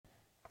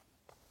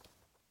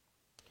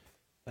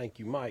Thank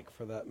you, Mike,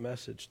 for that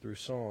message through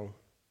song.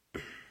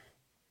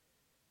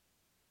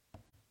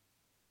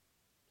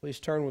 Please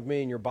turn with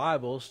me in your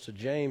Bibles to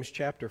James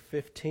chapter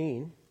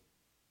 15.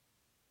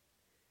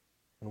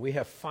 And we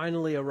have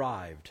finally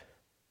arrived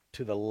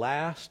to the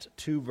last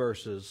two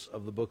verses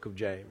of the book of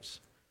James.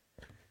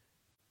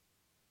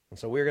 And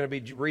so we're going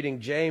to be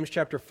reading James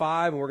chapter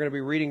 5, and we're going to be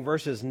reading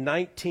verses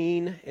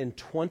 19 and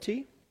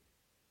 20.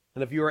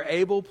 And if you are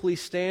able, please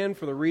stand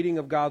for the reading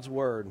of God's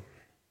Word.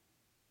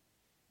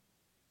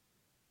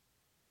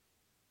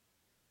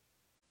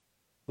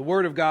 The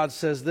Word of God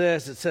says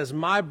this. It says,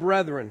 "My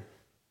brethren,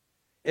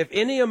 if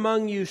any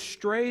among you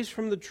strays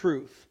from the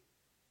truth,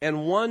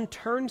 and one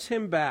turns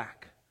him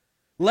back,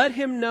 let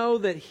him know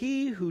that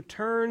he who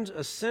turns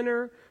a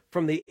sinner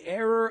from the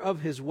error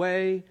of his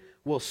way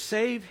will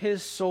save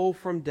his soul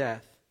from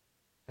death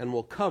and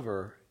will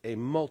cover a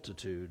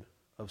multitude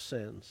of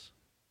sins."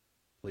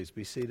 Please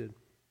be seated.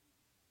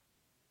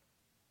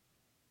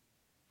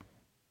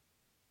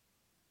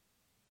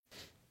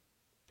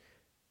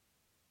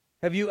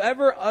 Have you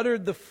ever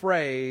uttered the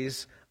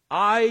phrase,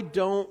 "I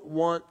don't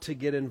want to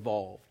get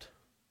involved"?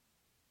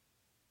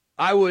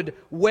 I would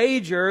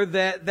wager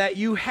that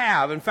you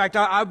have. In fact,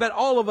 I bet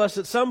all of us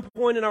at some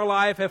point in our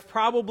life have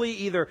probably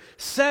either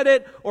said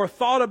it or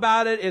thought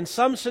about it in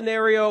some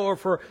scenario or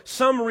for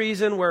some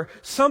reason where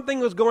something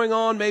was going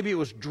on. Maybe it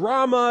was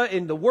drama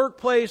in the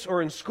workplace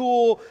or in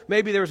school.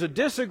 Maybe there was a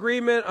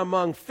disagreement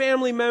among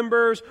family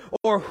members,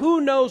 or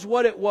who knows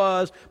what it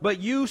was, but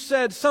you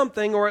said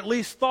something or at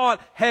least thought,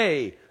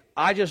 "Hey,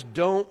 I just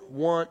don't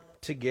want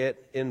to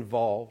get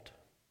involved."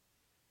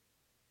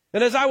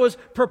 And as I was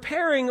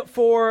preparing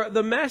for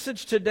the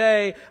message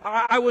today,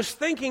 I was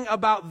thinking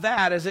about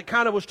that as it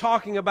kind of was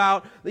talking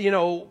about,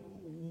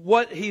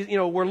 what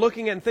we're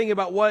looking at and thinking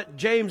about what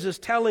James is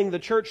telling the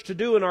church to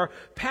do in our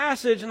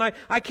passage. And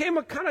I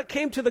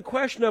came to the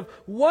question of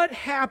what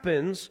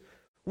happens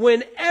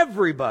when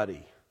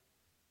everybody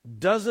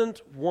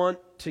doesn't want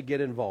to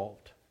get involved.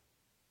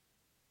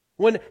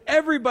 When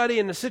everybody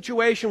in the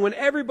situation, when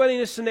everybody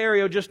in a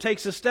scenario just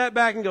takes a step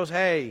back and goes,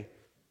 "Hey,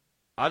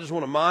 I just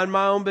want to mind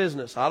my own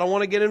business. I don't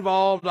want to get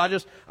involved. I'm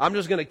just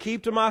going to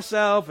keep to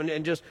myself and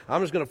I'm just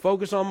going to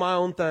focus on my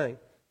own thing."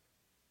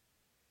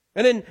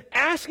 And in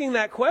asking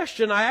that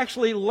question, I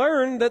actually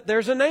learned that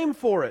there's a name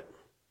for it.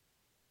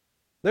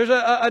 There's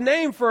a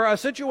name for a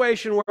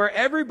situation where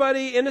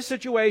everybody in a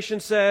situation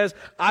says,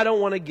 "I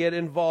don't want to get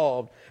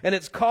involved." And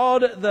it's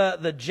called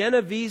the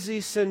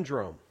Genovese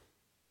syndrome,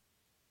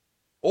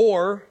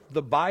 or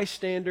the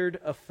bystander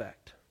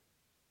effect.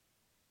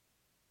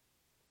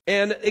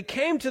 And it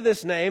came to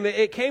this name,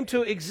 it came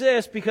to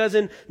exist because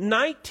in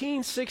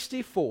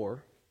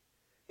 1964,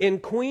 in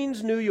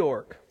Queens, New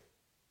York,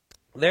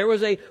 there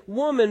was a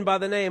woman by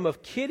the name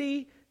of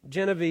Kitty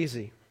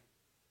Genovese.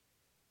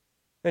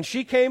 And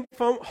she came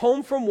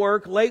home from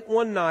work late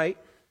one night,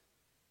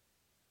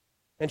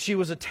 and she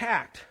was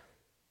attacked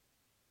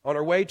on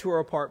her way to her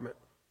apartment.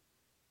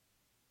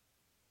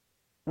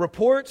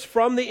 Reports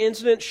from the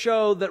incident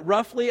showed that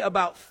roughly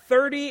about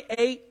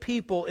 38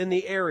 people in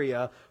the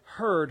area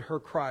heard her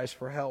cries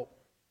for help.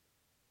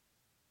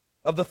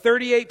 Of the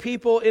 38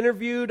 people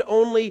interviewed,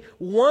 only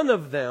one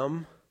of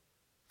them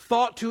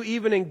thought to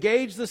even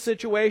engage the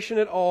situation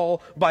at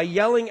all by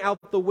yelling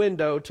out the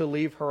window to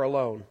leave her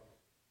alone.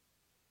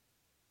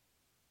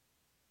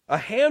 A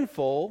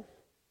handful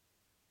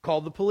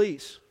called the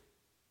police.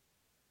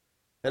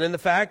 And in the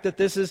fact that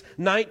this is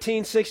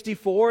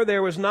 1964,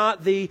 there was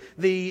not the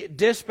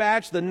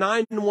dispatch, the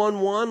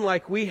 911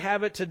 like we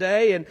have it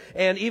today.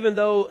 And even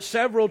though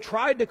several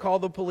tried to call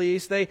the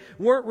police, they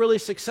weren't really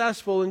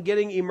successful in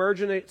getting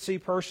emergency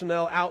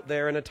personnel out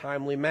there in a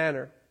timely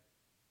manner.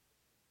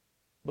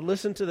 But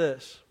listen to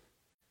this.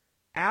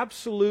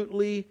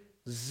 Absolutely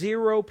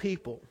zero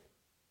people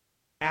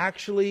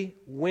actually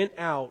went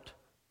out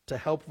to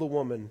help the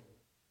woman,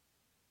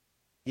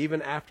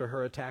 even after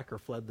her attacker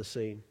fled the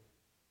scene.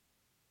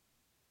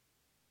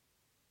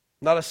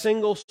 Not a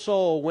single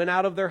soul went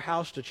out of their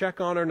house to check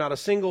on her. Not a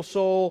single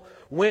soul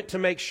went to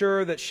make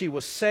sure that she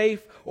was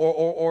safe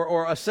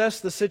or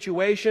assess the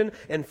situation.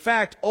 In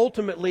fact,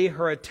 ultimately,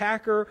 her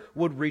attacker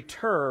would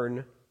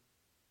return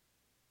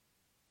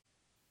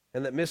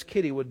and that Miss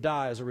Kitty would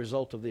die as a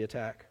result of the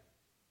attack.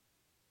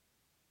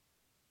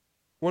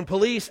 When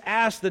police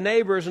asked the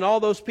neighbors and all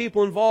those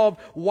people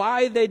involved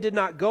why they did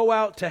not go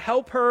out to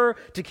help her,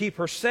 to keep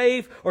her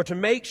safe, or to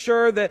make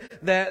sure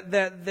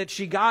that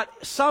she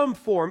got some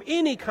form,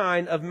 any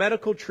kind of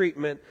medical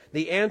treatment,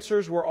 the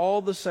answers were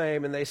all the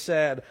same, and they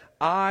said,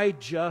 "I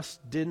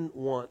just didn't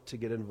want to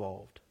get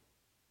involved."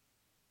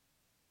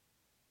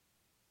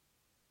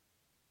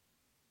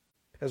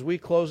 As we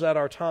close out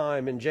our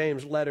time in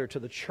James' letter to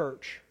the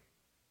church,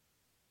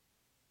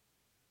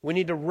 we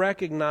need to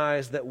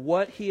recognize that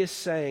what he is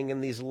saying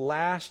in these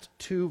last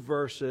two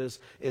verses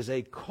is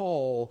a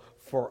call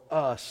for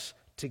us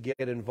to get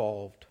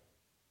involved.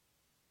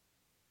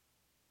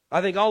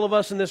 I think all of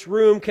us in this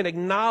room can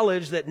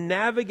acknowledge that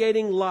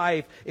navigating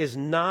life is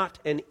not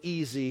an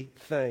easy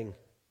thing.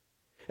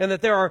 And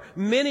that there are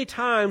many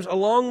times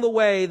along the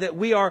way that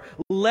we are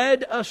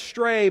led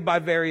astray by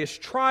various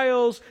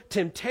trials,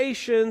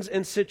 temptations,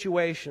 and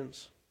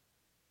situations.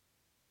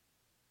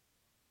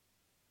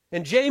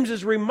 And James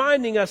is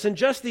reminding us in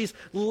just these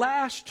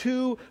last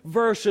two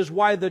verses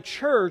why the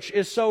church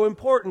is so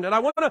important. And I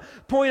want to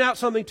point out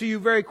something to you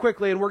very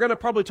quickly, and we're going to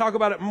probably talk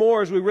about it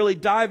more as we really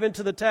dive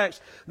into the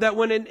text, that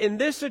when in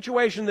this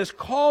situation, this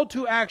call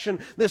to action,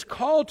 this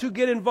call to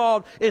get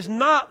involved is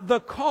not the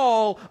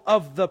call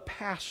of the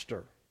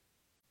pastor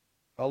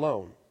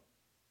alone.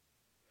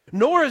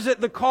 Nor is it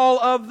the call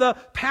of the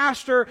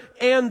pastor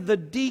and the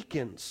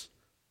deacons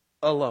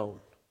alone.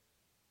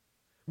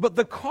 But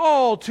the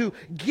call to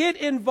get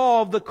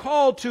involved, the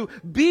call to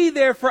be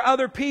there for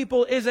other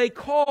people is a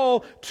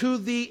call to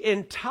the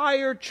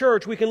entire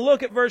church. We can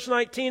look at verse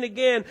 19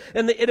 again,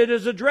 and it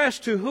is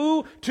addressed to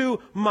who?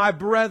 To my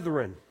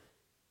brethren.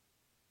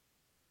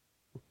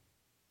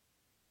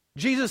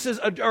 James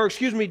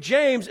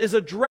is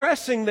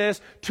addressing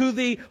this to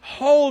the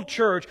whole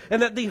church,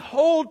 and that the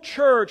whole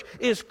church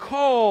is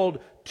called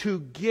to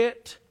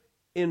get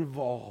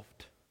involved.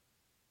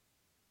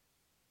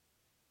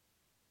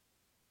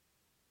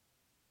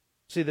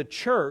 See, the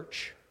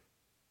church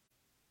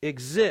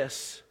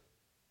exists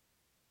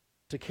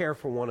to care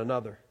for one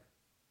another,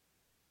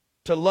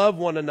 to love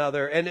one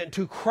another, and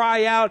to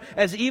cry out,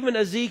 as even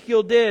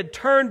Ezekiel did,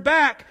 turn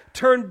back,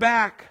 turn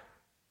back.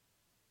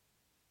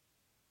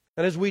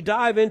 And as we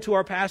dive into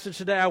our passage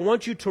today, I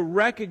want you to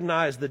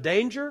recognize the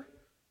danger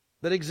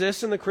that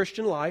exists in the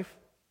Christian life.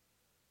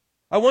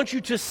 I want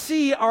you to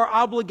see our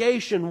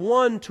obligation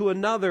one to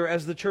another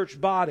as the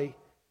church body.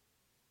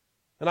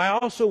 And I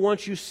also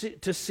want you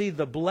to see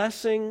the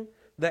blessing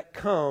that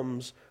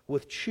comes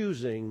with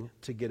choosing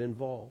to get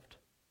involved.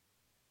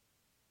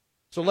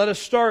 So let us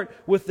start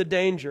with the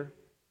danger.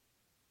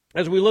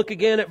 As we look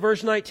again at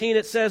verse 19,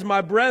 it says,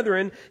 my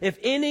brethren, if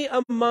any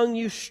among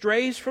you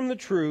strays from the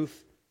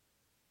truth,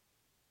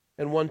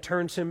 and one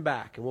turns him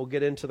back, and we'll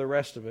get into the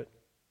rest of it.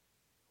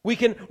 We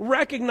can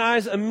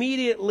recognize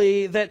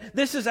immediately that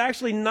this is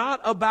actually not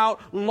about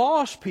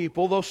lost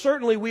people, though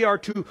certainly we are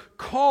to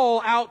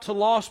call out to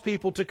lost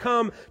people to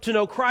come to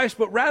know Christ,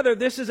 but rather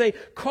this is a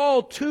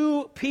call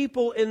to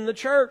people in the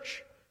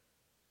church.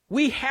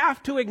 We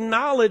have to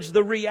acknowledge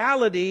the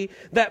reality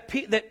that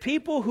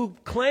people who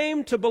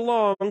claim to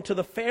belong to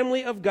the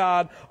family of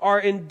God are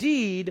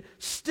indeed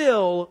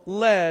still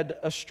led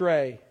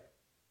astray.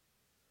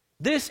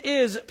 This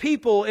is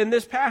people in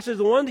this passage,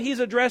 the one he's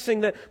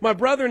addressing, that my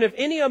brethren, if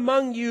any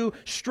among you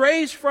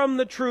strays from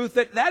the truth,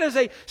 that is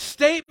a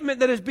statement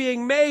that is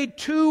being made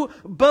to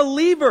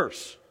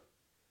believers.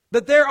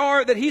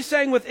 That he's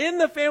saying within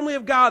the family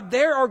of God,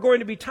 there are going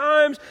to be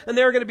times and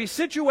there are going to be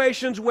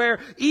situations where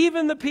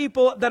even the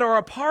people that are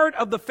a part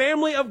of the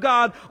family of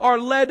God are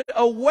led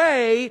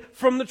away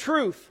from the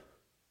truth.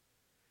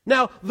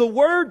 Now, the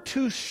word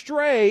to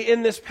stray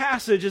in this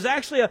passage is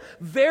actually a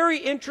very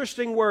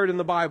interesting word in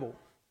the Bible.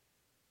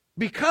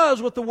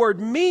 Because what the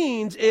word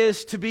means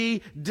is to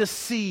be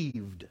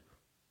deceived.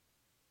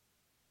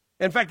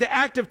 In fact, the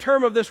active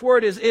term of this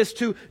word is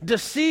to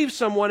deceive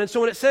someone. And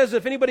so when it says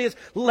if anybody is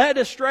led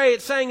astray,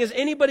 it's saying, has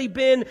anybody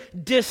been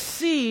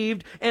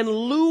deceived and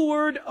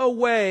lured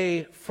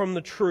away from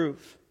the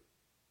truth?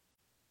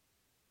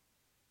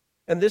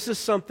 And this is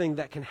something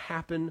that can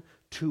happen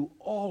to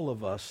all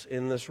of us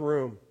in this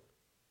room.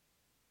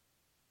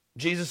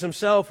 Jesus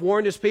himself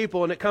warned his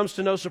people, and it comes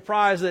to no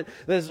surprise that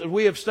as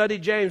we have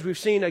studied James, we've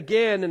seen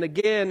again and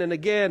again and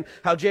again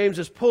how James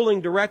is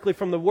pulling directly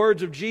from the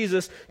words of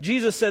Jesus.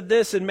 Jesus said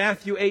this in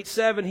Matthew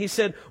 8:7. He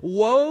said,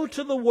 woe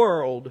to the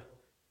world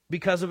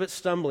because of its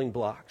stumbling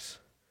blocks,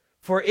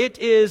 for it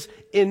is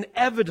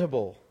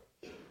inevitable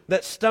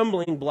that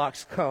stumbling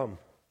blocks come.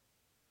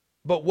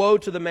 But woe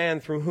to the man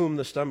through whom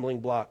the stumbling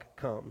block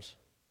comes.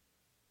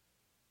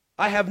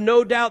 I have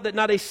no doubt that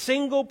not a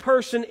single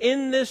person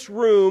in this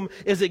room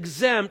is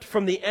exempt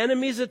from the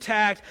enemy's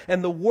attack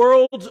and the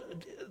world's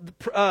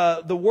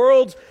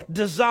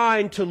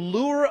design to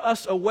lure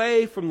us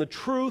away from the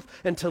truth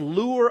and to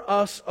lure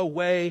us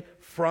away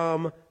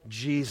from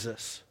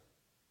Jesus.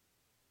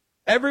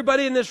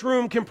 Everybody in this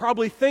room can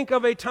probably think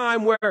of a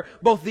time where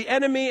both the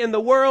enemy and the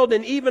world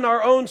and even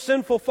our own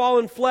sinful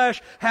fallen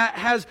flesh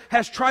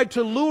has tried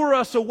to lure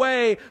us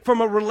away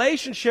from a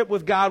relationship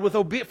with God,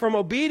 from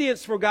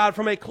obedience for God,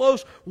 from a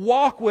close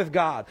walk with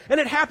God. And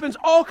it happens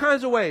all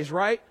kinds of ways,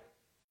 right?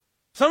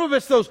 Some of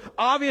it's those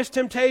obvious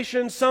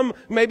temptations. Some,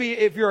 maybe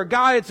if you're a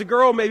guy, it's a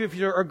girl. Maybe if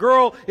you're a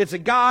girl, it's a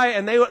guy.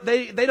 And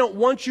they don't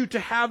want you to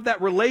have that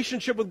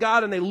relationship with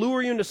God and they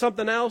lure you into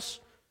something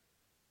else.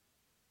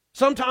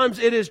 Sometimes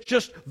it is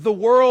just the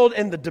world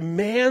and the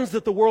demands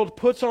that the world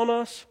puts on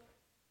us,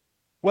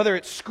 whether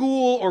it's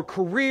school or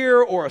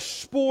career or a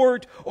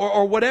sport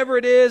or whatever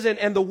it is,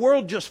 and the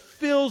world just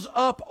fills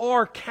up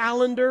our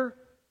calendar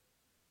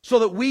so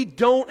that we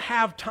don't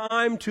have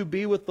time to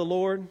be with the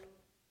Lord.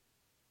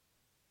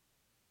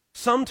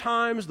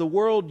 Sometimes the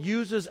world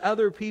uses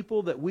other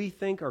people that we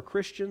think are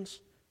Christians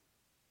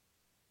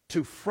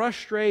to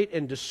frustrate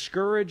and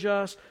discourage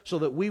us so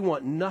that we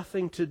want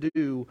nothing to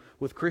do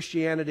with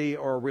Christianity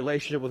or a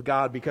relationship with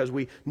God because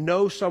we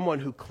know someone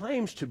who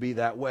claims to be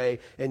that way,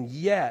 and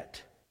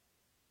yet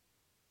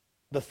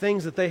the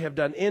things that they have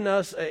done in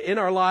us, in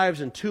our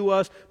lives and to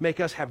us, make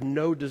us have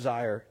no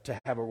desire to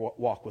have a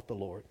walk with the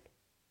Lord.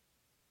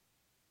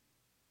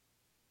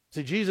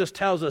 See, Jesus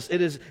tells us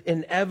it is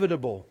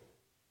inevitable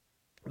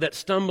that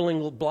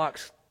stumbling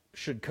blocks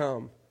should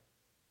come.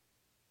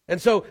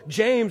 And so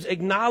James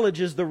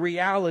acknowledges the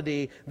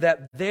reality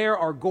that there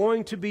are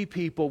going to be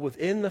people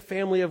within the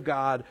family of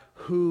God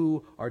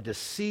who are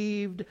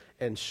deceived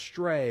and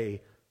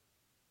stray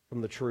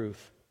from the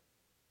truth.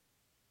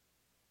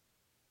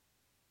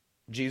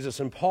 Jesus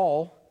and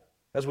Paul,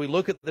 as we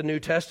look at the New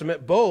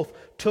Testament, both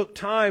took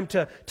time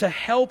to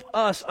help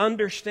us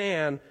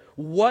understand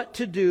what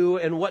to do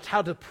and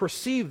how to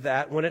perceive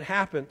that when it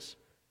happens.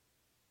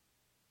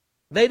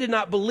 They did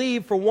not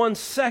believe for 1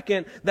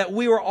 second that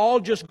we were all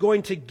just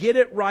going to get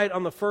it right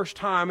on the first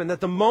time, and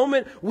that the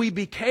moment we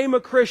became a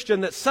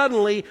Christian, that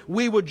suddenly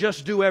we would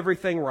just do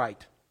everything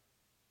right.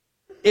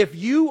 If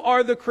you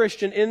are the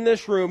Christian in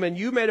this room and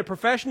you made a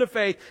profession of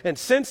faith, and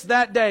since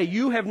that day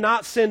you have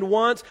not sinned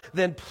once,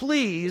 then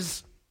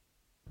please,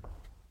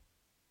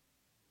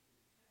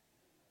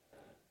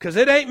 because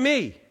it ain't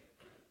me,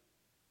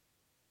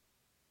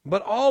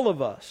 but all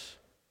of us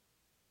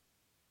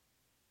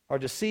are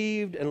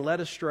deceived and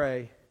led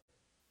astray,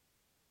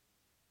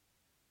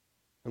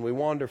 and we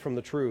wander from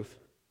the truth.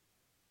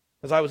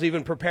 As I was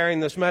even preparing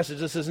this message,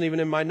 this isn't even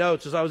in my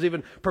notes, as I was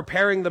even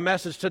preparing the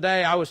message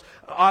today, I was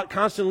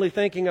constantly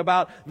thinking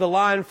about the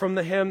line from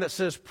the hymn that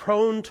says,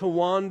 "Prone to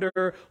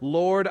wander,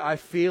 Lord, I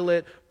feel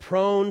it,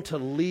 prone to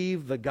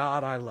leave the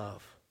God I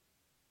love."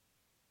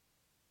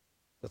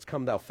 That's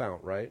 "Come Thou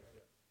Fount," right?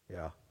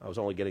 Yeah, I was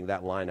only getting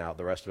that line out.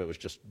 The rest of it was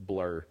just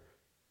blur.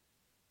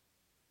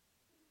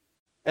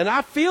 And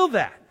I feel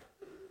that.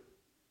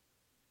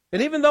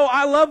 And even though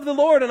I love the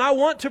Lord and I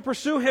want to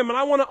pursue Him and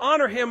I want to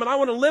honor Him and I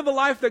want to live a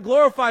life that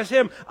glorifies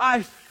Him,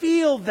 I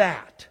feel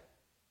that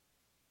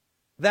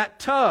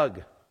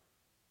tug.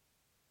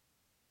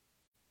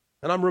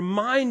 And I'm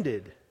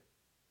reminded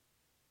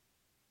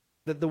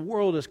that the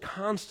world is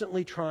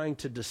constantly trying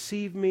to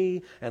deceive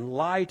me and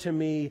lie to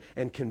me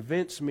and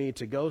convince me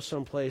to go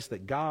someplace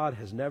that God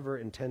has never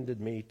intended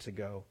me to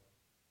go.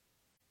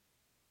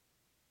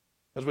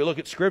 As we look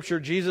at Scripture,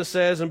 Jesus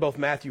says in both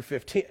Matthew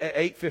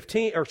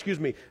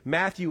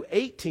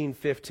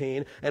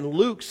 18:15 and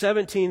Luke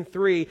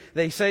 17:3,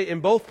 they say in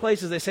both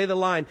places, they say the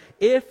line,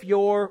 "If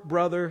your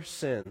brother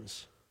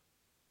sins,"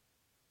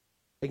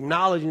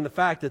 acknowledging the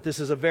fact that this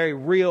is a very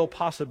real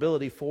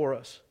possibility for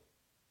us.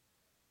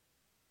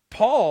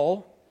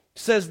 Paul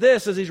says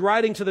this as he's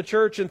writing to the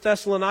church in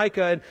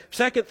Thessalonica in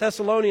 2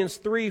 Thessalonians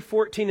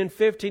 3:14 and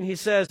 15. He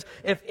says,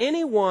 "If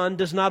anyone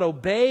does not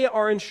obey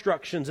our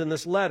instructions in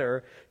this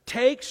letter,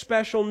 take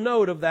special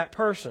note of that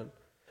person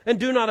and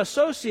do not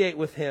associate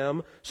with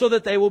him so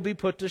that they will be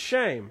put to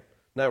shame."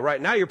 Now,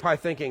 right now you're probably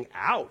thinking,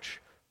 ouch.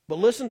 But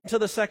listen to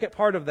the second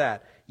part of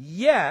that.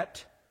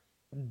 "Yet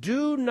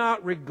do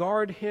not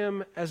regard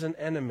him as an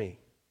enemy,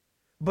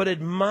 but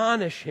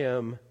admonish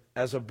him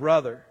as a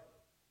brother."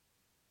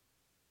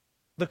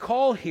 The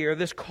call here,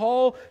 this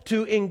call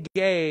to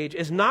engage,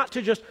 is not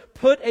to just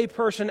put a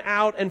person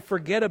out and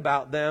forget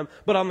about them,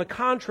 but on the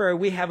contrary,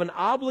 we have an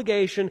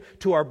obligation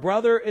to our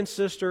brother and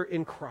sister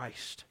in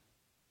Christ.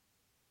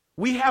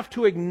 We have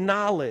to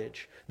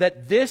acknowledge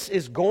that this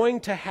is going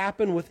to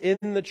happen within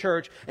the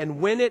church, and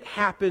when it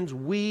happens,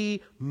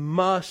 we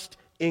must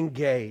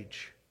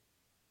engage.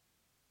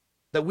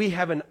 That we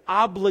have an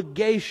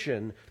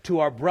obligation to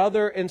our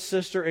brother and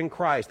sister in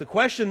Christ. The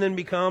question then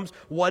becomes,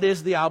 what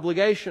is the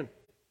obligation?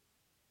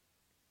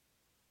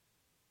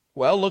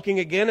 Well, looking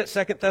again at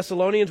 2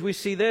 Thessalonians, we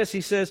see this.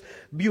 He says,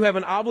 you have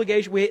an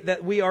obligation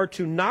that we are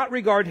to not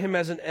regard him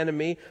as an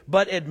enemy,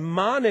 but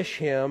admonish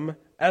him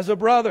as a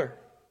brother.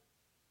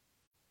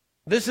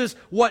 This is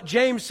what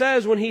James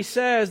says when he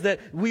says that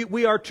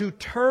we are to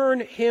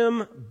turn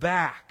him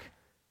back.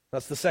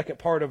 That's the second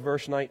part of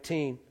verse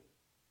 19.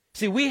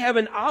 See, we have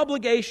an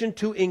obligation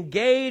to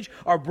engage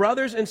our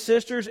brothers and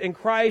sisters in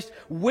Christ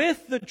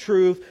with the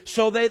truth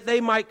so that they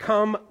might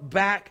come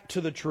back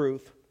to the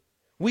truth.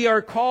 We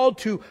are called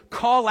to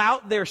call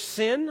out their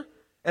sin,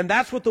 and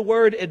that's what the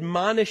word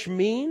admonish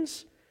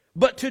means,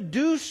 but to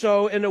do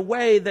so in a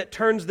way that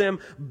turns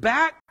them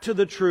back to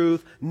the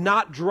truth,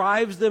 not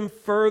drives them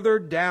further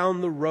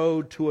down the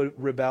road to a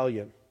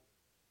rebellion.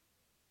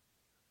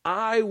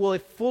 I will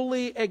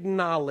fully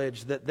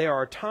acknowledge that there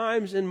are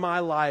times in my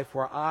life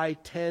where I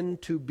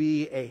tend to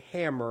be a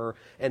hammer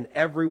and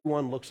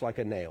everyone looks like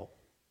a nail.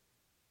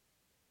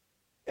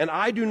 And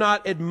I do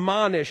not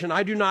admonish and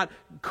I do not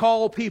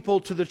call people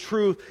to the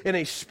truth in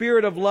a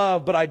spirit of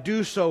love, but I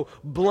do so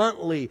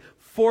bluntly,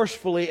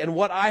 forcefully. And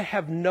what I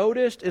have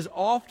noticed is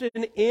often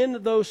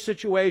in those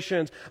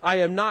situations, I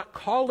am not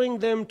calling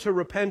them to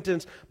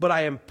repentance, but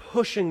I am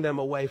pushing them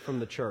away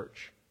from the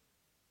church.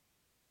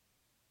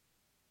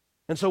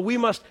 And so we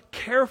must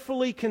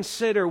carefully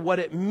consider what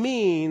it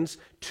means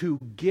to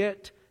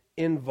get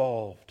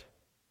involved.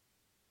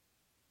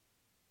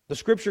 The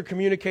Scripture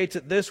communicates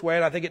it this way,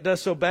 and I think it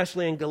does so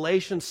bestly in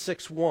Galatians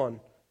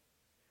 6:1.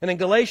 And in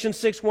Galatians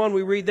 6:1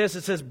 we read this,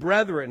 it says,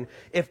 "Brethren,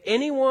 if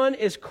anyone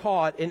is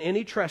caught in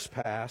any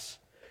trespass,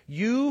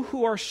 you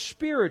who are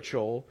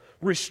spiritual,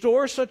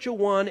 restore such a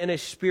one in a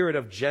spirit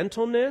of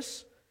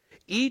gentleness,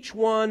 each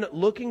one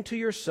looking to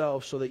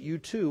yourself so that you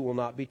too will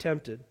not be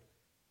tempted."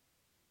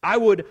 I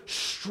would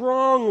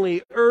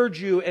strongly urge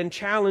you and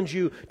challenge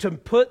you to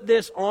put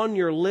this on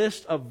your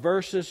list of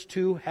verses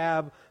to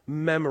have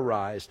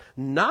memorized.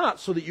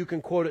 Not so that you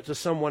can quote it to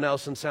someone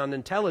else and sound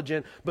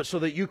intelligent, but so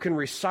that you can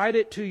recite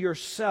it to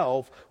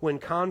yourself when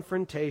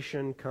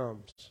confrontation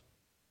comes.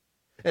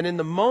 And in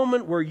the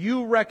moment where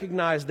you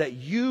recognize that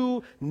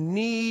you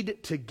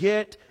need to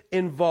get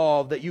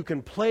involved, that you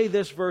can play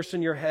this verse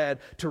in your head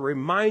to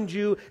remind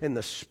you in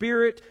the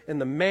spirit, in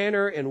the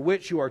manner in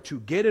which you are to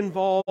get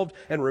involved,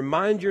 and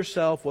remind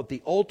yourself what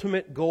the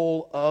ultimate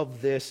goal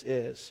of this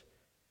is.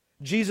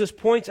 Jesus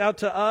points out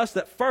to us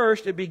that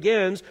first it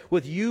begins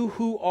with you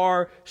who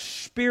are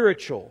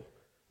spiritual.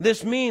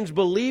 This means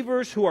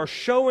believers who are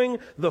showing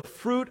the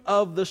fruit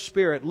of the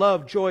Spirit: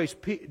 love, joy,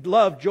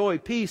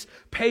 peace,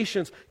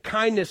 patience,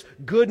 kindness,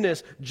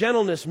 goodness,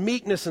 gentleness,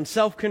 meekness, and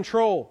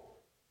self-control.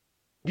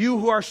 You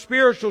who are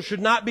spiritual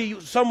should not be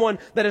someone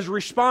that is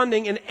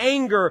responding in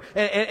anger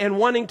and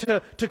wanting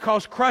to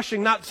cause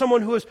crushing, not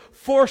someone who is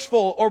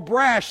forceful or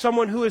brash,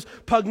 someone who is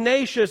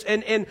pugnacious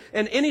and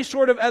any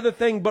sort of other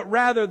thing, but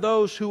rather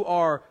those who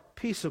are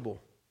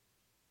peaceable,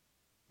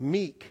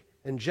 meek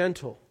and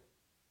gentle,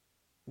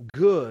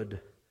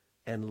 good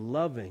and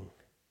loving,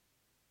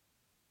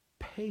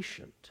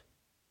 patient.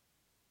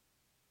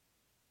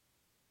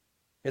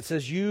 It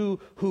says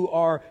you who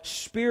are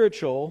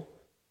spiritual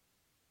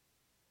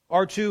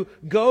are to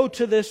go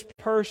to this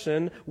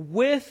person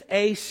with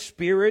a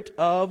spirit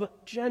of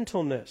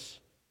gentleness.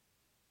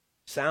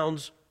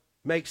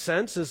 Makes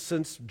sense,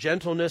 since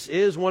gentleness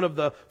is one of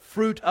the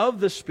fruit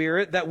of the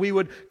Spirit, that we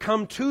would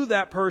come to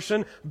that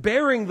person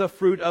bearing the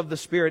fruit of the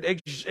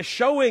Spirit,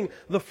 showing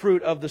the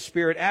fruit of the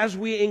Spirit as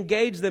we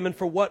engage them. And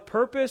for what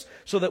purpose?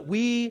 So that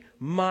we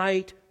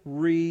might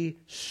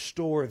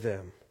restore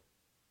them.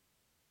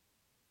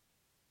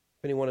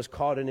 If anyone is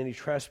caught in any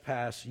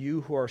trespass, you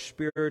who are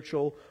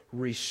spiritual,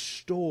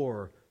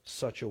 restore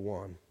such a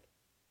one.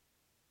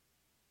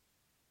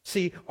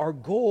 See, our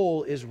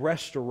goal is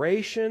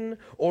restoration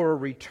or a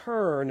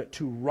return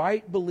to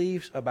right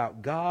beliefs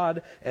about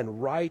God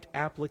and right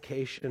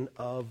application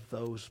of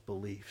those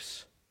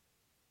beliefs.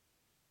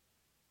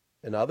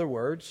 In other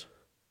words,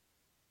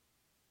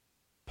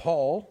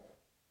 Paul,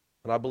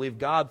 and I believe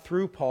God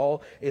through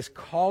Paul, is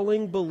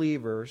calling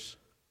believers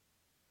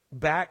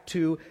back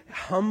to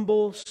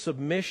humble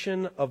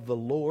submission of the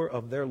Lord,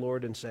 of their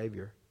Lord and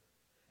Savior.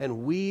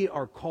 And we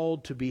are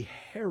called to be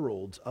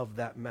heralds of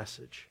that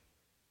message.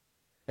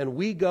 And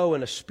we go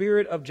in a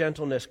spirit of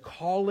gentleness,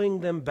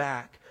 calling them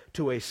back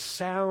to a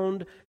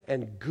sound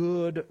and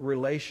good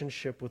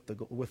relationship with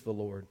the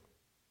Lord.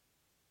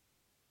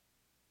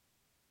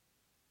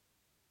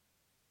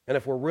 And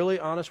if we're really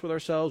honest with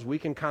ourselves, we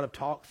can kind of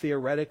talk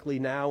theoretically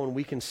now, and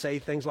we can say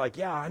things like,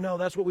 yeah, I know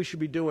that's what we should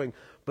be doing.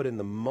 But in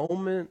the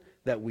moment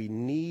that we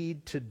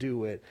need to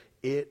do it,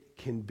 it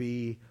can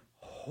be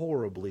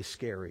horribly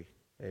scary.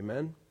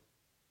 Amen?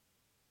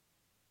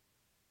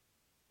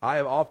 I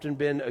have often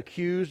been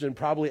accused, and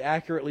probably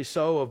accurately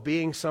so, of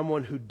being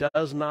someone who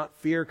does not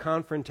fear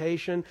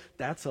confrontation.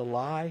 That's a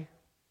lie.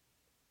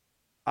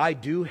 I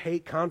do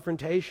hate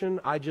confrontation.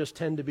 I just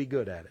tend to be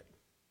good at it.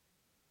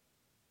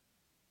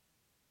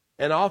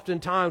 And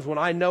oftentimes when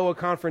I know a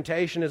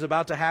confrontation is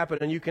about to happen,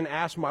 and you can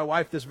ask my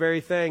wife this very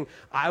thing,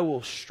 I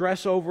will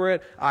stress over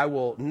it. I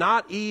will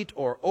not eat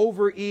or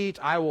overeat.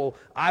 I will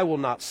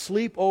not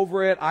sleep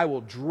over it. I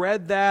will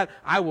dread that.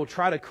 I will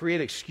try to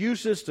create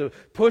excuses to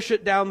push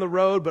it down the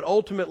road. But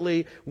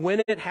ultimately,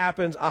 when it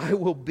happens, I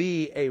will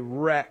be a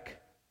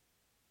wreck.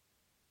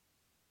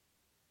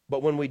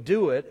 But when we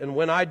do it, and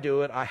when I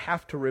do it, I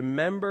have to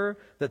remember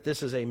that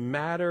this is a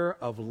matter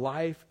of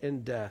life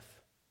and death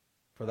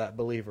for that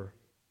believer.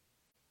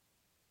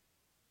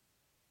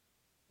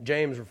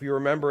 James, if you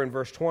remember in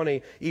verse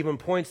 20, even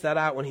points that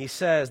out when he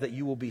says that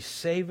you will be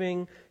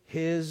saving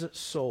his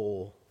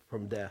soul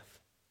from death.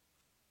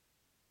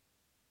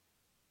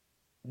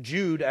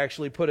 Jude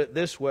actually put it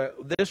this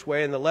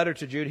way in the letter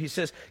to Jude. He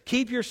says,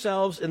 "Keep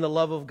yourselves in the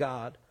love of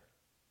God,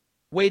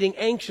 waiting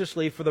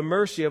anxiously for the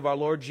mercy of our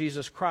Lord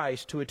Jesus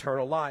Christ to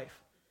eternal life.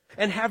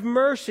 And have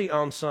mercy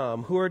on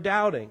some who are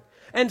doubting,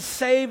 and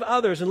save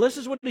others." And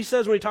listen to what he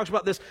says when he talks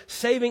about this,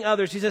 saving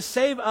others. He says,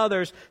 save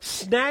others,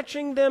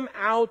 snatching them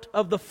out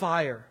of the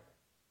fire.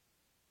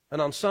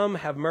 And on some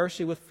have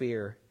mercy with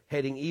fear,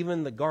 hating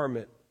even the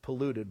garment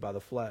polluted by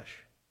the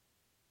flesh.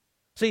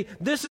 See,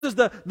 this is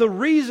the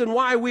reason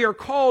why we are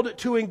called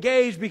to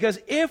engage, because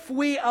if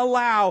we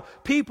allow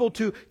people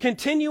to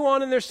continue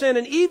on in their sin,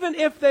 and even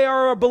if they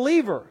are a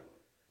believer,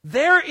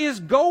 there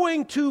is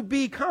going to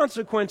be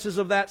consequences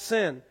of that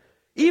sin.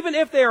 Even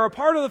if they are a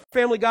part of the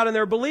family of God and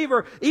they're a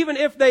believer, even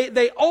if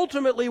they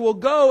ultimately will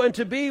go and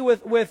to be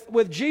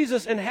with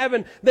Jesus in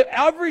heaven, that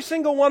every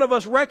single one of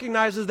us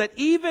recognizes that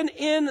even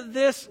in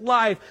this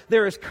life,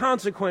 there is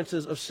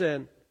consequences of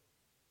sin.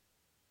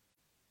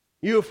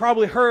 You have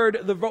probably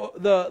heard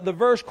the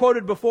verse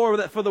quoted before,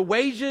 that for the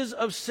wages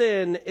of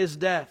sin is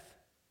death.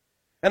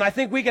 And I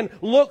think we can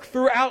look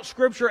throughout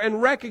Scripture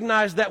and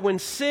recognize that when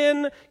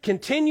sin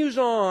continues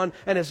on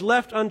and is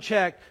left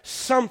unchecked,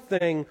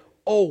 something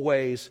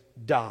always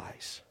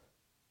dies.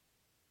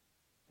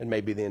 It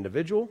may be the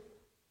individual.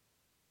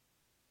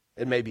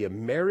 It may be a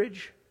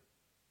marriage.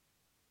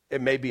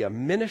 It may be a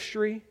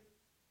ministry.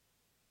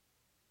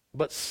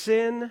 But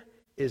sin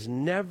is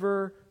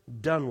never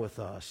done with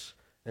us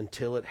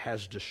until it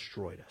has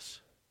destroyed us.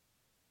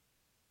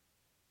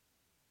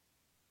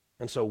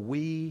 And so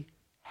we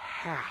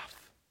have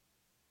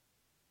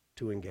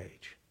to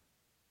engage.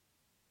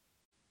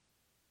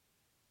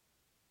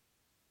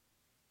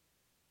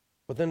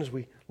 But then as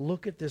we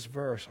look at this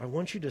verse, I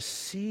want you to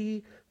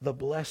see the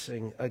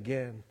blessing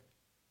again.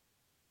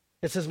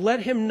 It says, let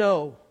him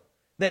know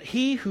that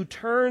he who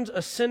turns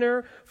a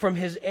sinner from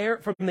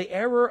the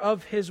error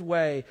of his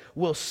way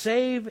will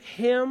save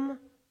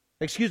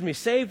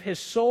his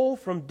soul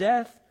from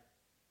death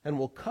and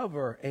will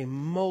cover a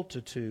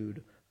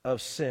multitude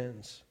of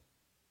sins.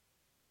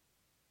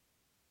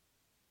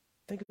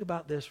 Think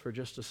about this for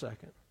just a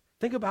second.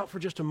 Think about for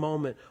just a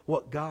moment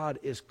what God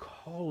is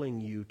calling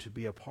you to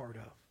be a part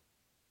of.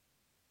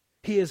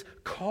 He is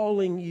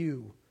calling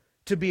you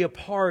to be a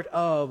part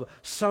of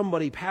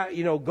somebody,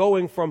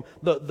 going from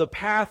the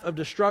path of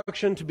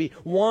destruction to be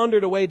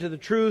wandered away to the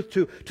truth,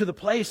 to the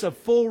place of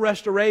full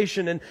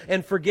restoration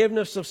and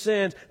forgiveness of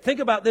sins. Think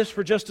about this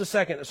for just a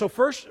second. So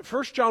 1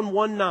 John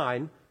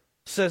 1:9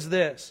 says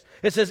this.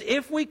 It says,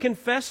 if we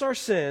confess our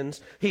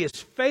sins, He is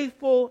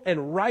faithful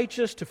and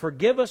righteous to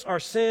forgive us our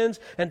sins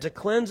and to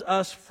cleanse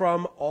us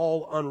from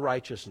all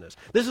unrighteousness.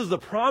 This is the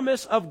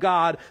promise of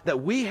God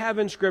that we have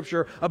in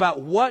Scripture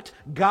about what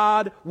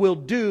God will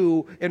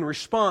do in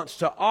response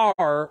to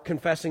our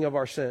confessing of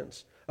our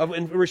sins,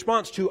 in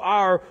response to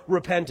our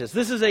repentance.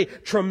 This is a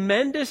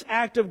tremendous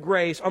act of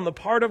grace on the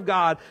part of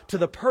God to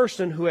the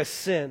person who has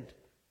sinned.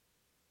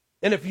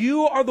 And if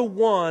you are the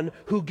one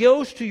who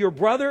goes to your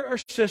brother or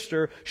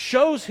sister,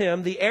 shows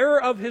him the error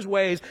of his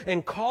ways,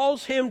 and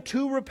calls him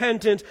to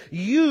repentance,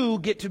 you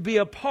get to be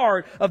a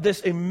part of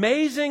this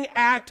amazing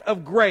act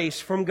of grace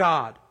from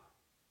God.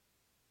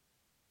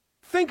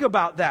 Think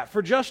about that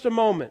for just a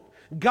moment.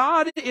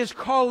 God is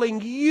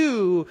calling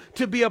you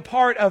to be a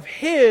part of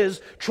His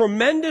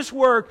tremendous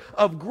work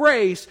of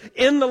grace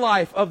in the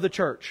life of the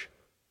church.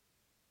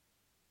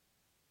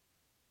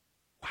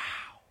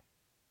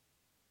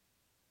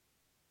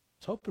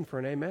 I was hoping for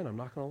an amen, I'm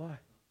not going to lie.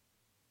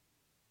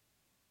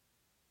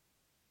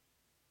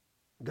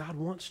 God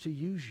wants to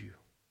use you.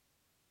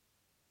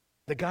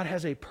 That God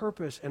has a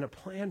purpose and a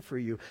plan for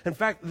you. In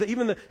fact,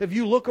 if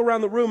you look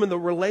around the room and the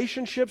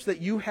relationships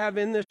that you have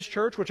in this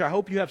church, which I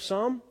hope you have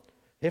some,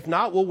 if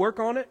not, we'll work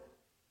on it.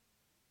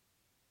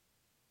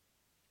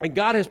 And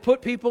God has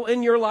put people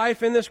in your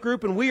life in this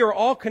group, and we are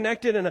all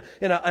connected in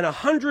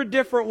 100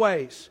 different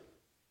ways.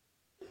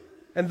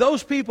 And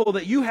those people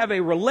that you have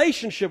a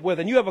relationship with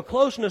and you have a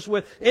closeness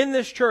with in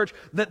this church,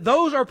 that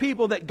those are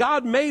people that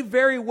God may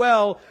very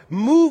well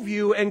move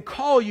you and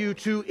call you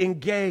to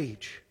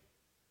engage,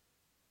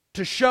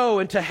 to show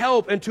and to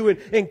help and to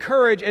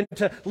encourage and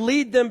to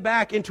lead them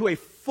back into a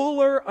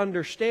fuller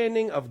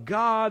understanding of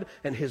God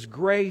and His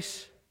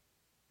grace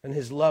and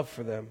His love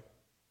for them.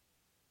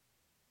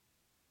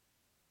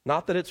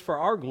 Not that it's for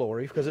our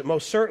glory, because it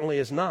most certainly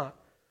is not.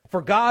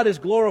 For God is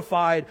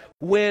glorified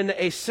when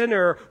a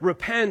sinner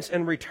repents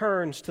and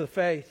returns to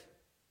faith.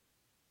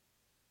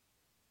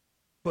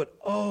 But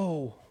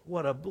oh,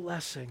 what a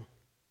blessing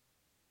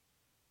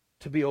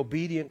to be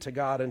obedient to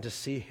God and to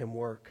see Him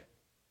work.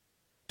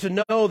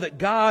 To know that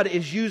God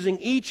is using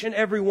each and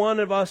every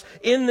one of us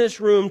in this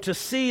room to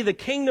see the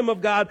kingdom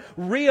of God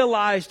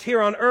realized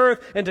here on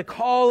earth and to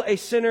call a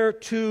sinner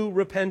to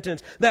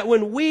repentance. That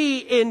when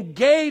we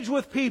engage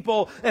with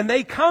people and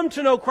they come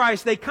to know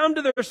Christ, they come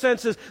to their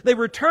senses, they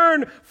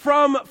return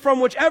from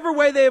whichever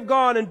way they have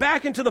gone and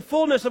back into the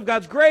fullness of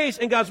God's grace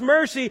and God's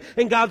mercy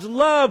and God's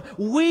love,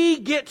 we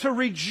get to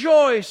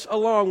rejoice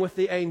along with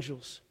the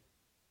angels.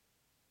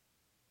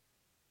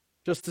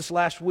 Just this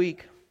last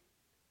week,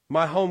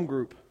 my home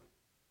group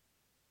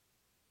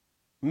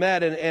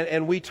met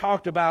and we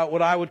talked about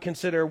what I would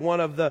consider one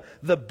of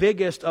the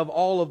biggest of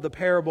all of the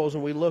parables,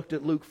 and we looked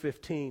at Luke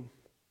 15.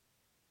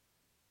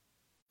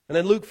 And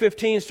in Luke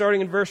 15,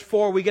 starting in verse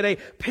 4, we get a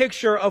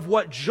picture of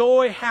what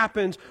joy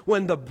happens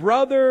when the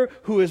brother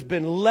who has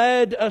been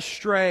led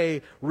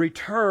astray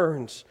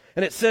returns.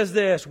 And it says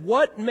this,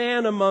 "What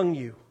man among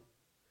you,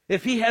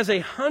 if he has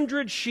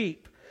 100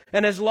 sheep,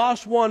 and has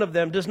lost one of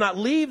them, does not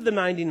leave the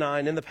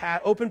 99 in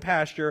the open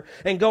pasture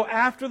and go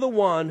after the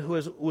one who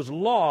was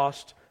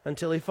lost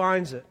until he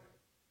finds it?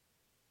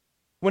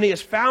 When he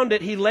has found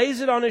it, he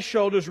lays it on his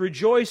shoulders,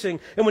 rejoicing.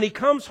 And when he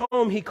comes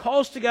home, he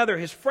calls together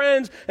his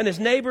friends and his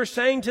neighbors,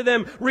 saying to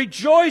them,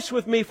 "Rejoice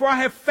with me, for I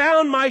have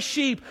found my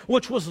sheep,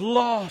 which was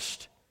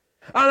lost."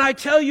 And I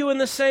tell you, in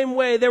the same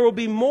way, there will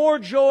be more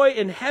joy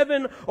in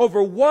heaven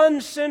over one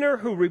sinner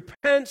who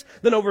repents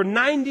than over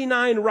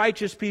 99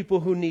 righteous people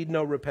who need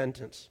no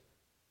repentance.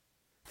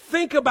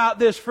 Think about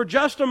this for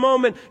just a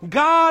moment.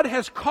 God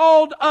has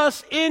called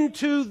us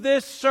into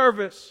this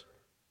service.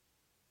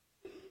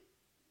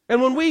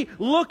 And when we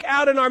look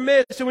out in our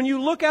midst, and when you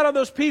look out on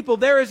those people,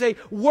 there is a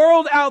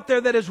world out there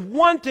that is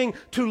wanting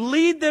to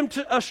lead them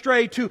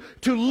astray, to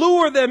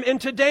lure them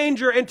into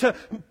danger, and to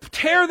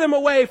tear them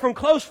away from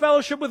close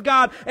fellowship with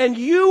God. And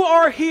you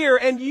are here,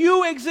 and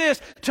you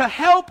exist to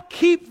help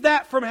keep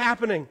that from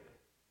happening.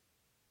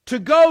 To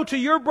go to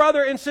your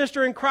brother and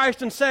sister in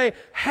Christ and say,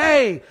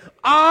 "Hey,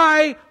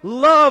 I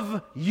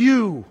love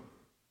you.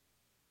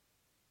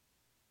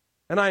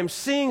 And I am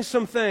seeing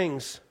some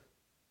things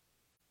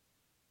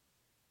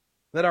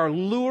that are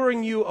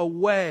luring you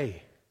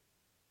away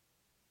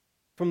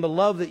from the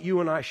love that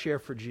you and I share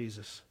for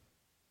Jesus.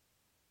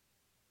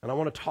 And I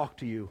want to talk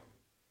to you.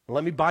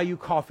 Let me buy you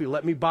coffee.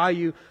 Let me buy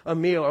you a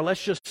meal. Or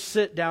let's just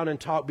sit down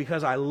and talk,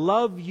 because I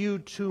love you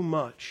too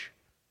much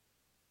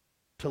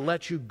to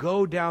let you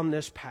go down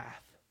this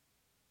path."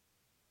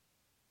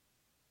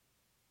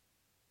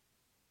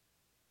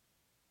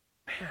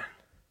 Man,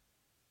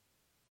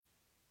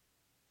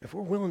 if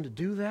we're willing to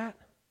do that,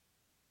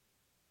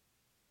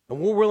 and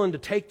we're willing to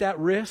take that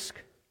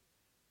risk,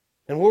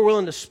 and we're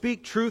willing to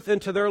speak truth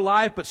into their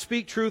life, but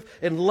speak truth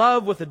in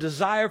love with a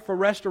desire for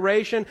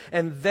restoration,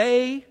 and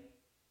they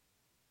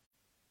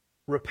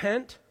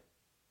repent,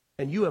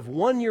 and you have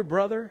won your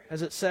brother,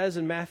 as it says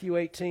in Matthew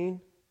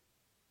 18,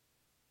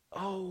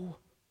 oh,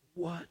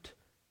 what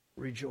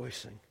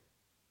rejoicing.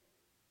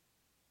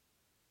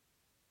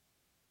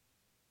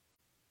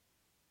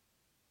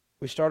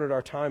 We started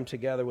our time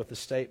together with a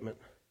statement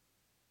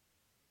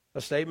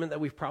that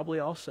we've probably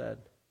all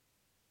said,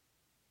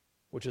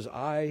 which is,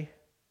 I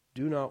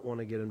do not want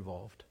to get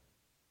involved.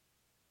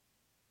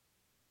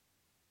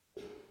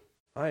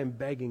 I am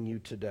begging you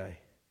today,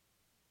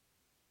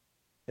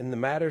 in the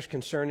matters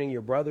concerning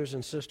your brothers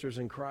and sisters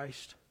in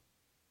Christ,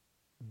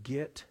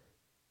 get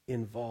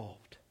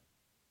involved.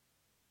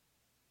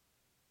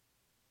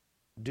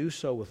 Do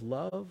so with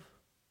love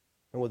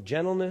and with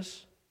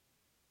gentleness,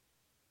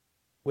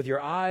 with your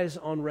eyes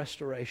on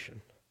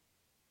restoration.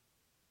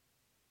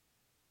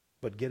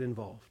 But get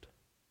involved.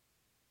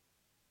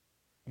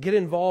 Get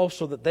involved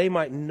so that they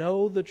might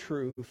know the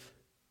truth,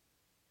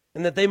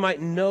 and that they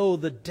might know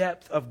the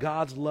depth of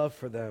God's love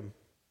for them,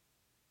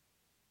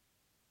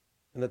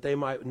 and that they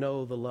might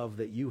know the love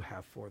that you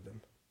have for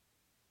them.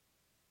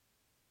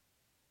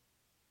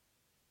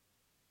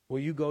 Will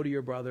you go to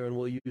your brother and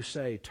will you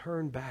say,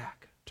 "Turn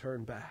back,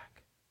 turn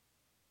back"?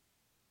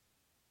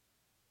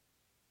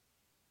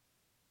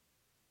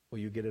 Will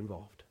you get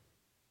involved?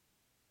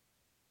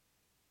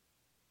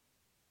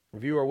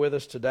 If you are with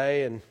us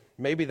today, and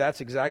maybe that's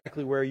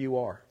exactly where you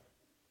are.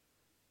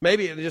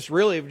 Maybe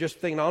just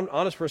thinking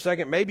honest for a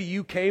second, maybe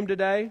you came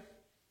today,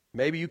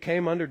 maybe you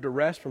came under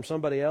duress from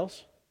somebody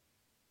else,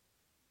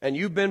 and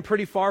you've been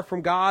pretty far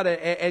from God,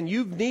 and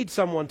you need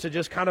someone to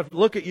just kind of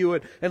look at you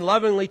and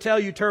lovingly tell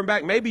you, turn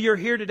back. Maybe you're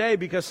here today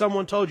because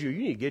someone told you, you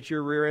need to get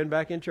your rear end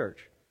back in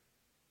church.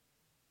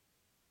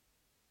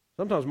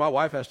 Sometimes my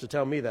wife has to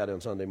tell me that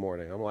on Sunday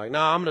morning. I'm like, "No,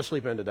 I'm going to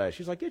sleep in today."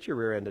 She's like, "Get your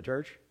rear end to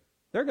church.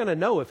 They're going to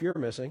know if you're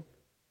missing."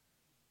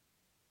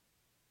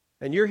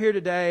 And you're here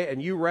today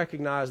and you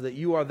recognize that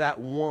you are that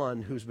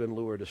one who's been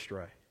lured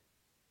astray.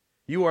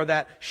 You are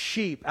that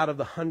sheep out of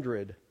the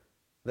 100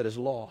 that is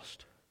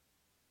lost.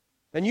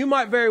 And you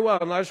might very well,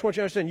 and I just want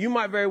you to understand, you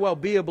might very well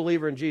be a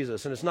believer in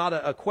Jesus. And it's not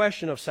a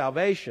question of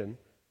salvation.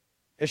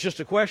 It's just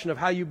a question of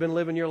how you've been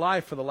living your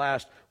life for the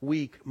last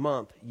week,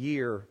 month,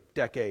 year,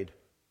 decade.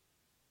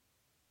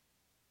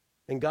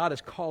 And God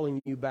is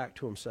calling you back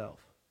to Himself.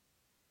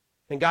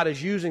 And God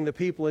is using the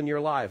people in your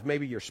life,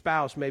 maybe your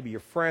spouse, maybe your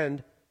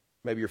friend,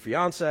 maybe your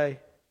fiance.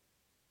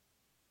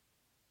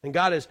 And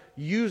God is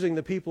using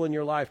the people in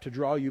your life to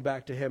draw you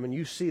back to Him, and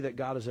you see that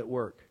God is at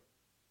work.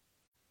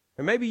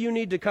 And maybe you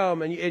need to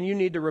come and you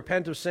need to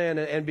repent of sin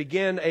and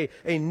begin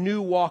a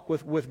new walk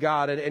with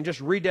God and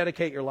just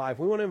rededicate your life.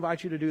 We want to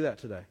invite you to do that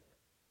today.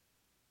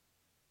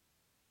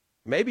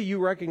 Maybe you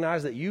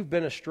recognize that you've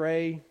been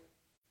astray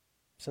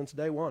since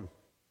day one,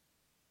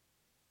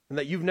 and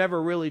that you've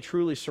never really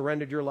truly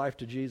surrendered your life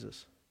to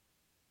Jesus.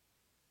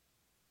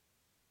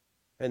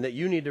 And that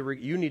you need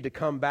to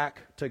come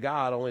back to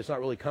God, only it's not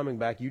really coming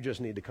back, you just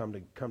need to come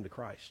to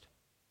Christ.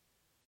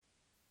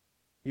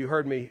 You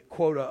heard me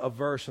quote a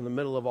verse in the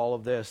middle of all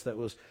of this that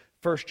was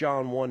 1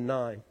 John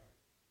 1:9.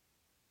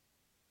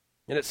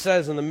 And it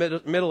says in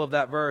the middle of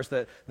that verse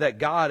that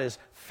God is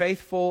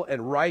faithful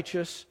and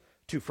righteous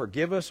to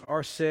forgive us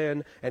our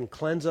sin and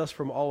cleanse us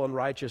from all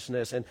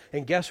unrighteousness.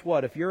 And guess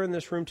what? If you're in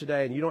this room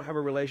today and you don't have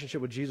a relationship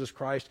with Jesus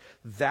Christ,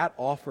 that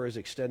offer is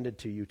extended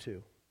to you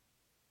too.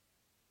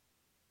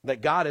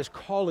 That God is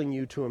calling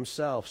you to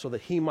himself so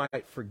that he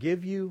might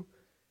forgive you,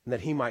 and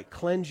that he might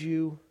cleanse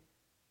you,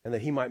 and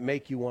that he might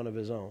make you one of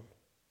his own.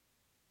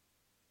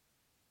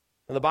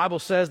 And the Bible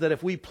says that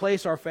if we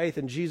place our faith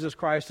in Jesus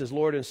Christ as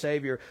Lord and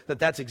Savior,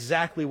 that's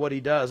exactly what he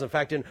does. In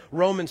fact, in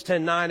Romans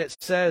 10:9, it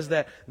says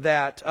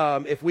that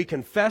if we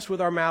confess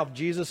with our mouth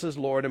Jesus is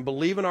Lord and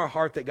believe in our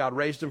heart that God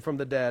raised him from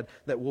the dead,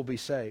 that we'll be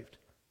saved.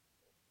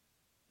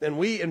 And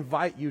we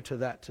invite you to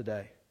that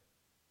today.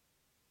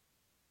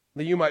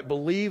 That you might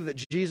believe that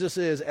Jesus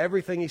is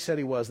everything he said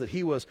he was, that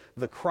he was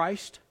the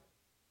Christ,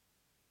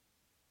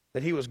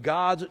 that he was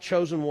God's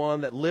chosen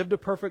one, that lived a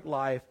perfect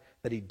life,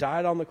 that he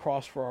died on the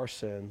cross for our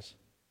sins,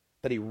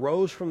 that he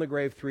rose from the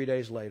grave 3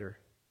 days later,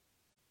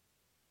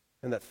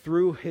 and that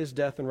through his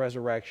death and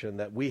resurrection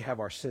that we have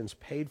our sins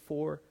paid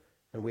for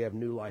and we have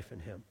new life in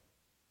him.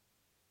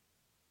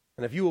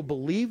 And if you will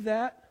believe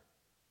that,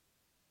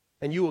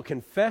 and you will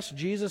confess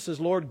Jesus as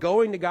Lord,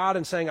 going to God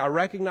and saying, I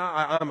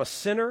recognize I'm a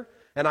sinner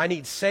and I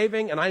need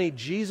saving and I need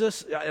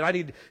Jesus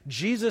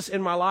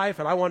in my life,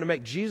 and I want to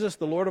make Jesus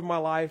the Lord of my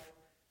life,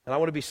 and I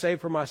want to be saved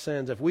from my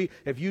sins.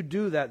 If you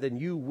do that, then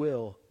you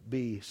will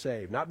be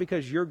saved. Not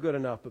because you're good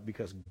enough, but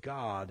because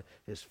God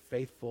is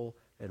faithful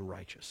and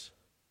righteous.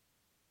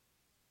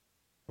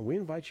 And we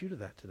invite you to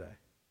that today.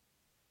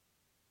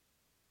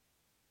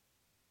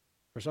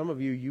 For some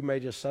of you, you may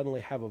just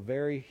suddenly have a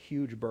very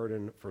huge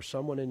burden for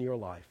someone in your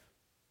life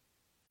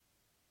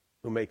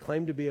who may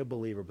claim to be a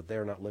believer, but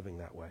they're not living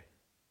that way.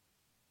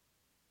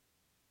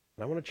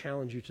 And I want to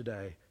challenge you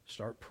today,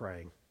 start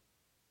praying.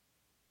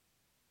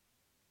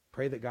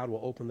 Pray that God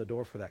will open the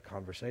door for that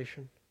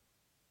conversation.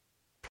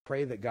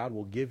 Pray that God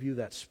will give you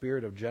that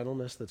spirit of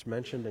gentleness that's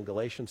mentioned in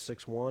Galatians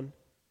 6:1.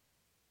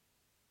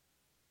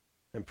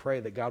 And pray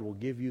that God will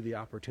give you the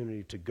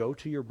opportunity to go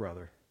to your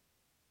brother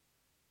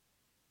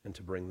and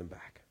to bring them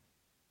back,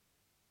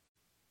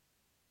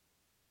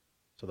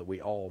 so that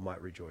we all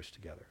might rejoice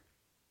together.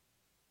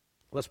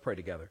 Let's pray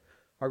together.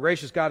 Our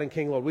gracious God and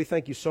King, Lord, we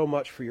thank you so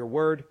much for your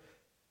word.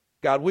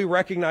 God, we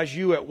recognize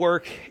you at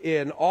work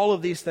in all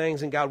of these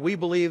things. And God, we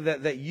believe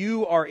that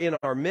you are in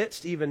our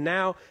midst even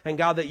now. And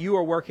God, that you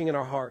are working in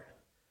our heart.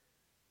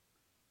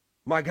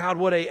 My God,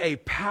 what a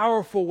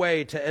powerful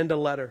way to end a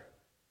letter.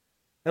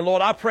 And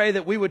Lord, I pray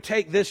that we would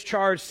take this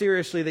charge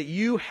seriously, that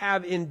you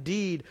have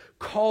indeed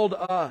called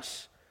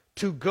us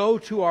to go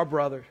to our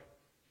brother.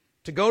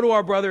 To go to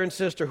our brother and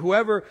sister,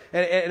 whoever,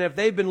 and if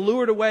they've been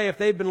lured away, if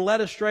they've been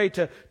led astray,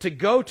 to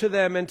go to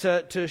them and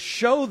to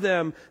show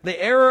them the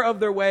error of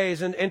their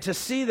ways and to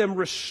see them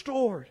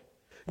restored.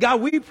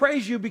 God, we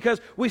praise you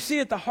because we see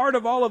at the heart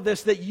of all of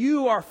this that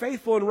you are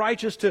faithful and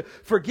righteous to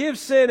forgive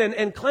sin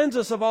and cleanse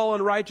us of all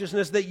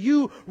unrighteousness, that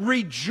you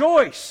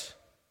rejoice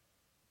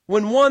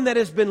when one that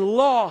has been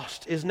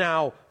lost is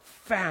now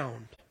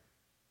found.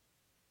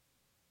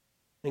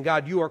 And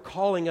God, you are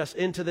calling us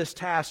into this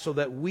task so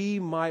that we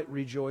might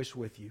rejoice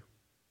with you.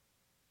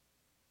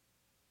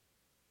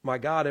 My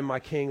God and my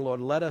King,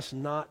 Lord, let us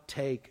not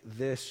take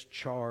this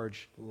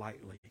charge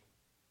lightly.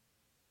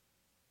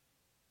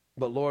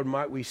 But Lord,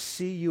 might we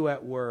see you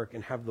at work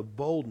and have the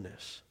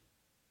boldness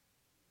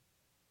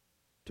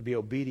to be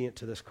obedient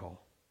to this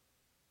call.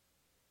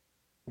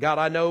 God,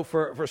 I know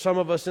for some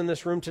of us in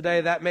this room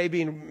today, that may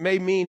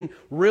mean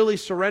really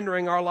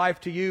surrendering our life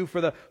to you for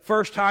the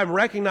first time,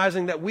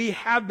 recognizing that we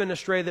have been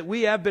astray, that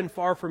we have been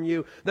far from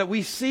you, that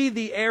we see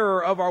the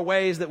error of our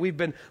ways, that we've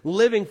been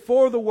living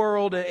for the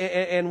world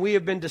and we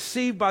have been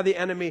deceived by the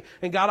enemy.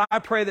 And God, I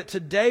pray that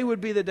today would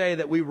be the day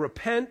that we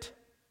repent,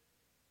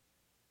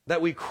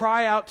 that we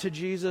cry out to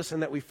Jesus,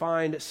 and that we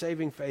find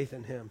saving faith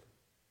in him.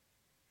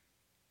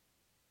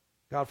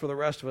 God, for the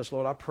rest of us,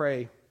 Lord, I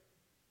pray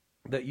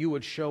that you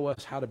would show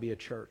us how to be a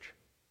church.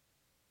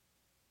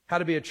 How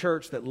to be a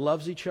church that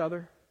loves each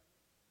other.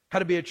 How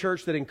to be a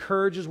church that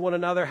encourages one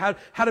another.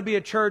 How to be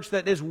a church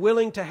that is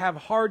willing to have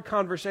hard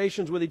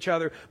conversations with each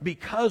other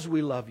because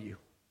we love you.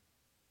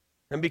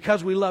 And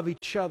because we love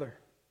each other.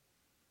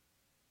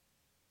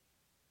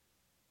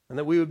 And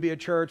that we would be a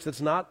church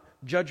that's not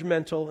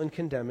judgmental and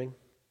condemning.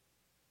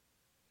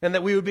 And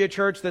that we would be a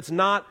church that's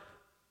not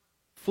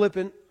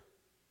flippant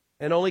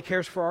and only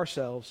cares for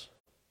ourselves.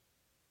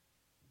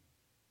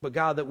 But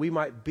God, that we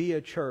might be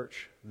a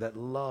church that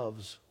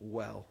loves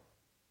well,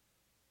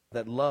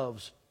 that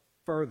loves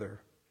further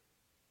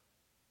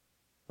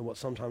than what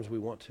sometimes we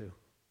want to.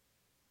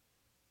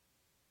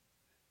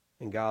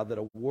 And God, that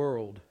a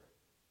world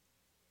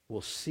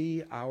will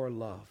see our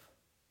love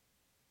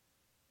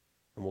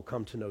and will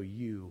come to know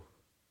you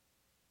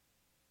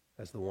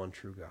as the one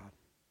true God.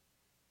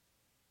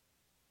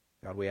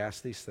 God, we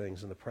ask these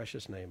things in the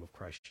precious name of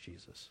Christ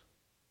Jesus.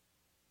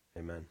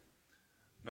 Amen.